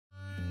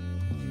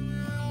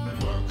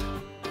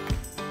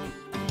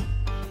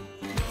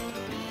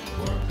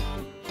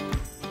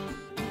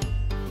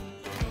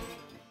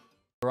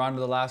We're on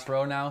to the last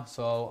row now,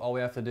 so all we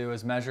have to do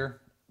is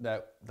measure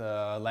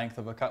the length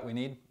of a cut we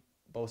need,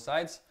 both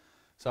sides.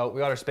 So we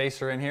got our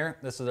spacer in here.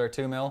 This is our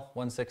 2mm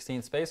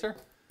 1/16 spacer.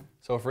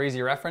 So for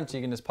easy reference, you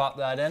can just pop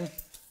that in.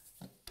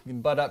 You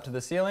can butt up to the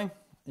ceiling.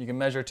 You can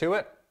measure to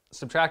it.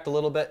 Subtract a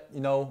little bit.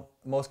 You know,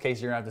 in most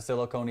cases you're gonna have to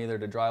silicone either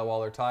to drywall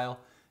or tile.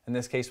 In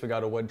this case, we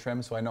got a wood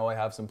trim, so I know I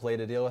have some play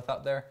to deal with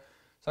up there.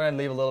 So I'm gonna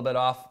leave a little bit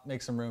off,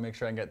 make some room, make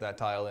sure I can get that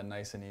tile in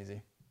nice and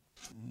easy.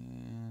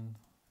 And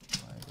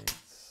 5/8.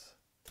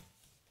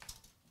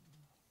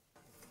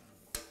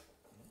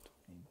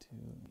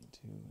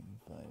 22 and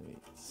 5/8.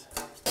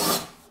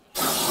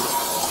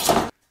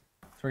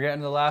 So we're getting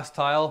to the last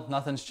tile.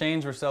 Nothing's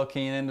changed. We're still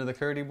keying into the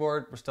Kerdi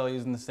board. We're still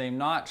using the same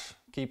notch,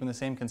 keeping the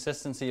same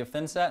consistency of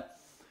thinset.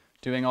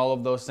 Doing all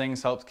of those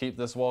things helps keep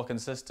this wall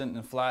consistent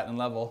and flat and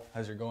level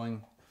as you're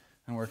going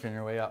and working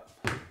your way up.